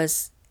when I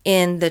was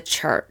in the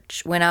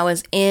church, when I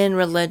was in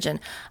religion.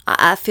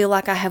 I feel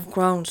like I have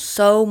grown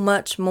so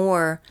much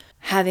more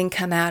having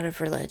come out of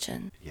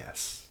religion.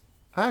 Yes,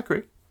 I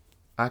agree.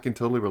 I can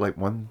totally relate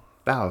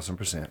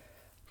 1,000%.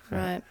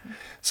 Right.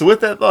 So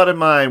with that thought in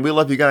mind, we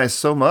love you guys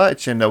so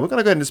much, and we're going to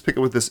go ahead and just pick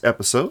up with this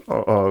episode,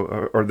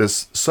 or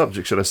this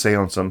subject, should I say,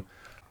 on some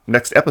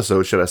next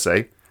episode, should I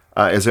say.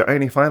 Is there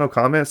any final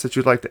comments that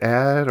you'd like to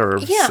add or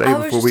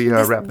say before we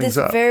wrap things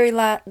up?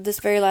 This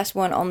very last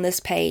one on this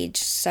page,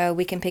 so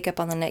we can pick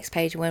up on the next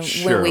page when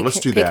we let's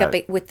do pick that.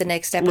 up with the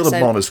next A episode. little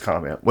bonus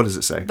comment. What does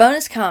it say?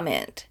 Bonus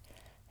comment.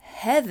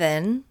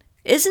 Heaven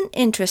isn't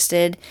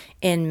interested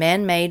in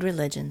man-made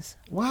religions.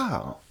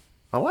 Wow.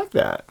 I like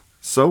that.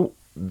 So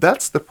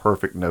that's the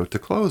perfect note to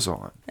close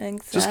on.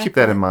 Exactly. Just keep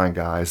that in mind,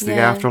 guys. The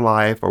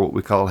afterlife, or what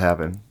we call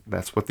heaven,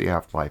 that's what the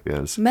afterlife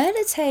is.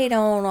 Meditate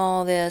on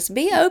all this.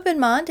 Be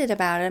open-minded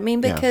about it. I mean,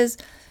 because...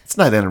 It's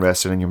not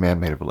interested in your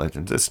man-made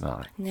religions. It's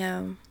not.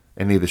 No.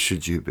 And neither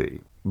should you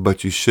be.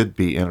 But you should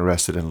be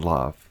interested in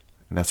love.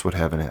 And that's what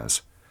heaven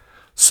is.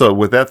 So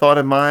with that thought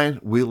in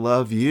mind, we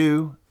love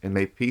you. And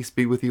may peace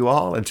be with you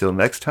all until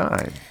next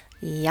time.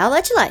 Y'all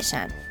let your light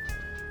shine.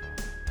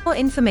 For more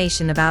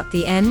information about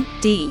the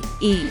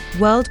NDE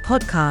World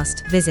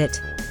podcast, visit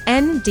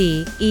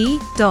nde.world.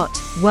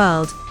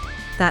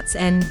 That's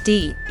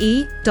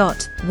nde.world.